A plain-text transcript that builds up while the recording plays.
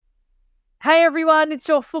Hey everyone, it's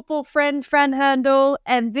your football friend, Fran Herndl,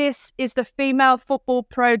 and this is the Female Football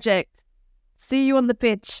Project. See you on the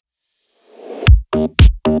pitch.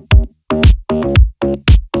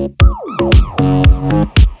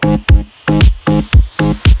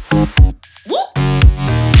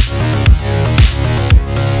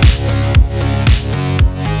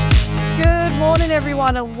 Good morning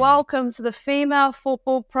everyone and welcome to the Female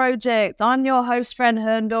Football Project. I'm your host, Fran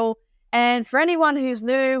Herndl. And for anyone who's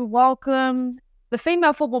new, welcome. The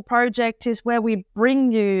Female Football Project is where we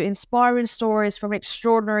bring you inspiring stories from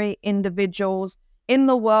extraordinary individuals in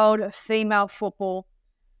the world of female football.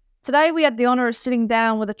 Today, we had the honour of sitting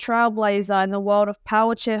down with a trailblazer in the world of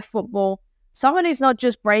power chair football, someone who's not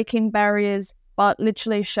just breaking barriers, but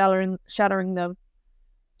literally shattering them.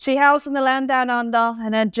 She hails from the land down under,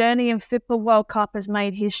 and her journey in FIFA World Cup has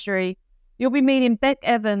made history. You'll be meeting Beck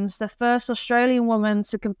Evans, the first Australian woman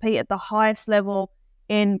to compete at the highest level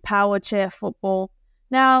in power chair football.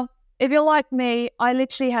 Now, if you're like me, I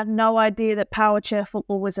literally had no idea that power chair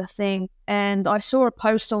football was a thing. And I saw a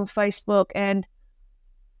post on Facebook and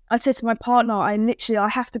I said to my partner, I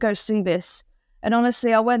have to go see this. And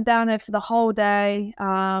honestly, I went down there for the whole day,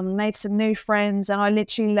 made some new friends, and I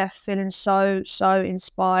literally left feeling so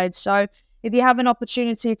inspired. So if you have an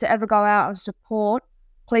opportunity to ever go out and support,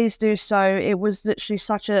 please do so. It was literally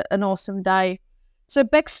such an awesome day. So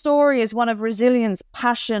Beck's story is one of resilience,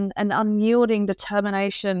 passion, and unyielding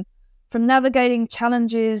determination. From navigating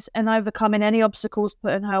challenges and overcoming any obstacles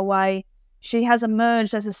put in her way, she has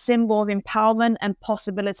emerged as a symbol of empowerment and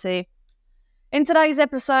possibility. In today's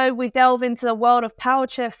episode, we delve into the world of power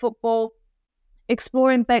chair football,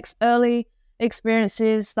 exploring Beck's early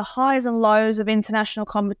experiences, the highs and lows of international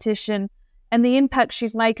competition, and the impact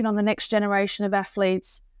she's making on the next generation of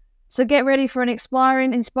athletes. So get ready for an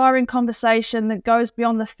inspiring conversation that goes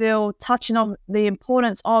beyond the field, touching on the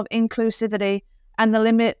importance of inclusivity and the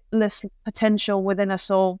limitless potential within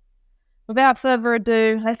us all. Without further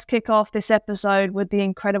ado, let's kick off this episode with the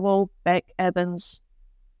incredible Beck Evans.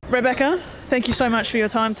 Rebecca, thank you so much for your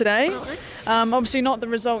time today. Obviously not the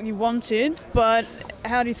result you wanted, but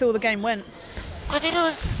how do you feel the game went? I think it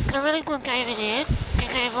was a really good game in the end. It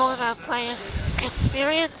gave all of our players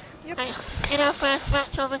experience. Yep. In our first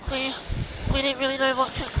match, obviously, we didn't really know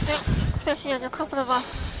what to expect, especially as a couple of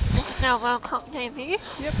us. This is our World Cup debut.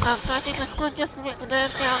 Yep. So I think it's good just to get the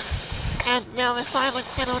nerves out, and now we're finally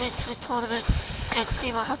settled into the tournament and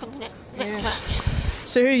see what happens next match.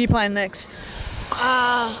 So who are you playing next? Who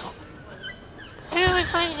are we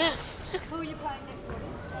playing next?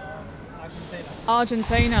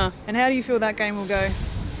 Argentina. And how do you feel that game will go?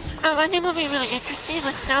 I think it'll be really interesting.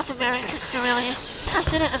 The South Americans are really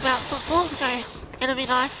passionate about football, so it'll be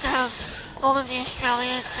nice to have all of the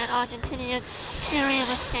Australians and Argentinians cheering in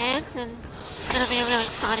the stands, and it'll be a really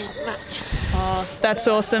exciting match. Oh, that's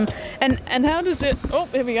awesome. And how does it... Oh,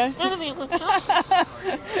 here we go. That'll be a good shot.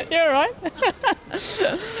 You're all right.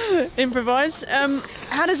 Improvise.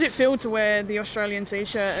 How does it feel to wear the Australian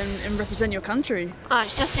t-shirt and represent your country? Oh,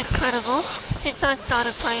 it's just incredible. Since I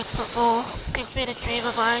started playing football, it's been a dream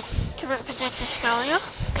of mine to represent Australia,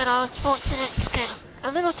 and I was fortunate to get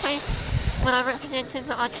a little taste when I represented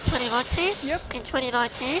the under-21 team in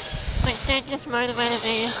 2019, which then just motivated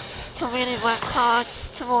me to really work hard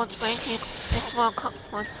towards making this World Cup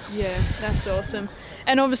squad. Yeah, that's awesome.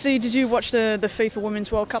 And obviously, did you watch the FIFA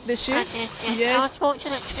Women's World Cup this year? I did, yes. Yeah. I was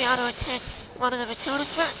fortunate to be able to attend one of the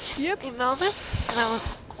Matildas match in Melbourne, and that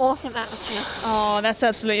was awesome atmosphere. Oh, that's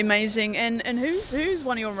absolutely amazing. And who's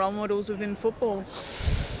one of your role models within football?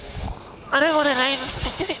 I don't want to name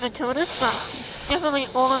specific Matildas, but definitely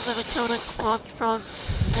all of the Matildas squad, from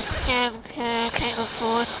the Sam Kerr, Caitlin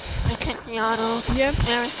Ford, Mackenzie Arnold,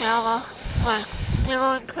 Mary Fowler. Like, they're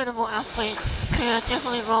all incredible athletes who are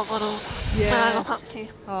definitely role models that I look up to.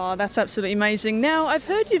 Oh, that's absolutely amazing. Now, I've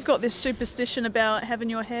heard you've got this superstition about having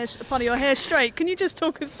your hair, part of your hair straight. Can you just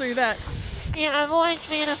talk us through that? Yeah, I've always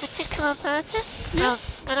been a particular person.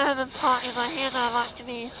 And I have a part in my hair that I like to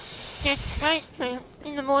be dead straight. So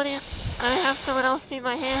in the morning, I have someone else do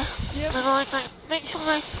my hair. I'm always like, make sure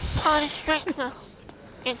my part is straight. So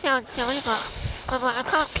it sounds silly, but I'm like, I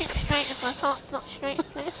can't keep straight if my part's not straight.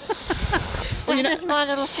 So that's just my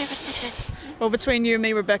little superstition. Well, between you and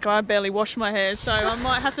me, Rebecca, I barely wash my hair, so I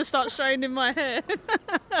might have to start straightening my hair.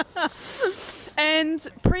 And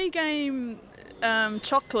pre-game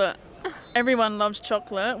chocolate. Everyone loves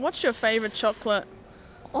chocolate. What's your favourite chocolate?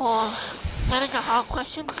 Oh, that is a hard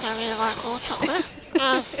question because I really like all chocolate.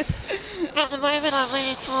 At the moment, I'm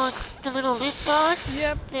leaning towards the little lip bars.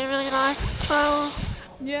 They're really nice. Twirls.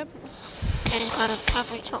 Any kind of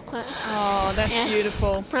Cadbury chocolate. Oh, that's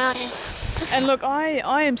beautiful. Brownies. And look,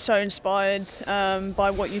 I am so inspired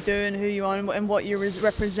by what you do and who you are and what you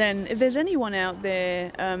represent. If there's anyone out there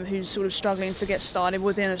who's sort of struggling to get started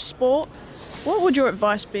within a sport, what would your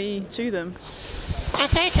advice be to them? I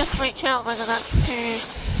say just reach out, whether that's to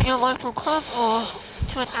your local club or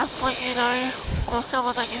to an athlete you know or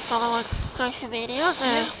someone that you follow on social media.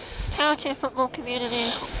 The parachair football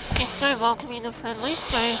community is so welcoming and friendly,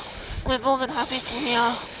 so we're more than happy to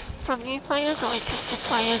hear from new players or interested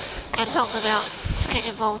players and help them out to get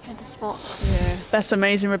involved in the sport. Yeah, that's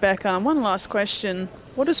amazing, Rebecca. And one last question.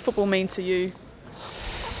 What does football mean to you?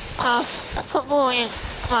 Football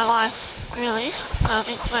is my life, really.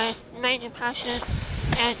 It's my major passion,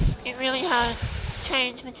 and it really has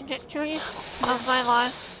changed the trajectory of my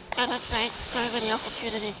life and has made so many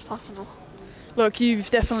opportunities possible. Look, you've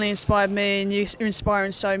definitely inspired me and you're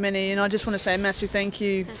inspiring so many, and I just want to say a massive thank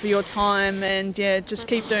you for your time, and yeah, just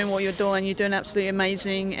keep doing what you're doing. You're doing absolutely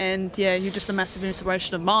amazing, and yeah, you're just a massive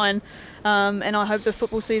inspiration of mine, and I hope the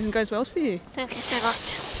football season goes well for you. Thank you so much.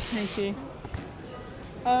 Thank you.